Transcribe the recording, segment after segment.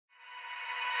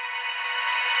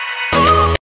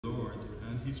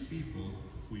his people,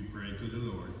 we pray to the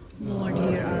Lord. Lord,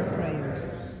 hear our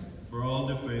prayers. For all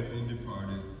the faithful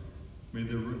departed, may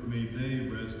they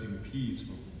rest in peace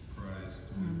for Christ,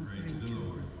 we pray to the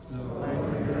Lord.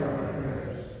 Lord, hear our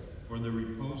prayers. For the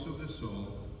repose of the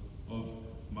soul of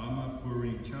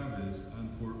MABUHAY Chavez, and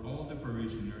for all the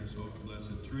parishioners of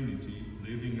Blessed Trinity,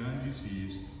 living and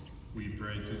deceased, we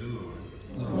pray to the Lord.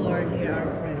 Lord, hear our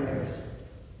prayers.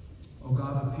 O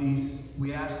God of peace,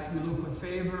 we ask that you look with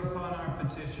favor upon our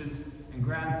petitions and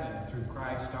grant them through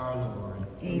Christ our Lord.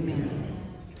 Amen.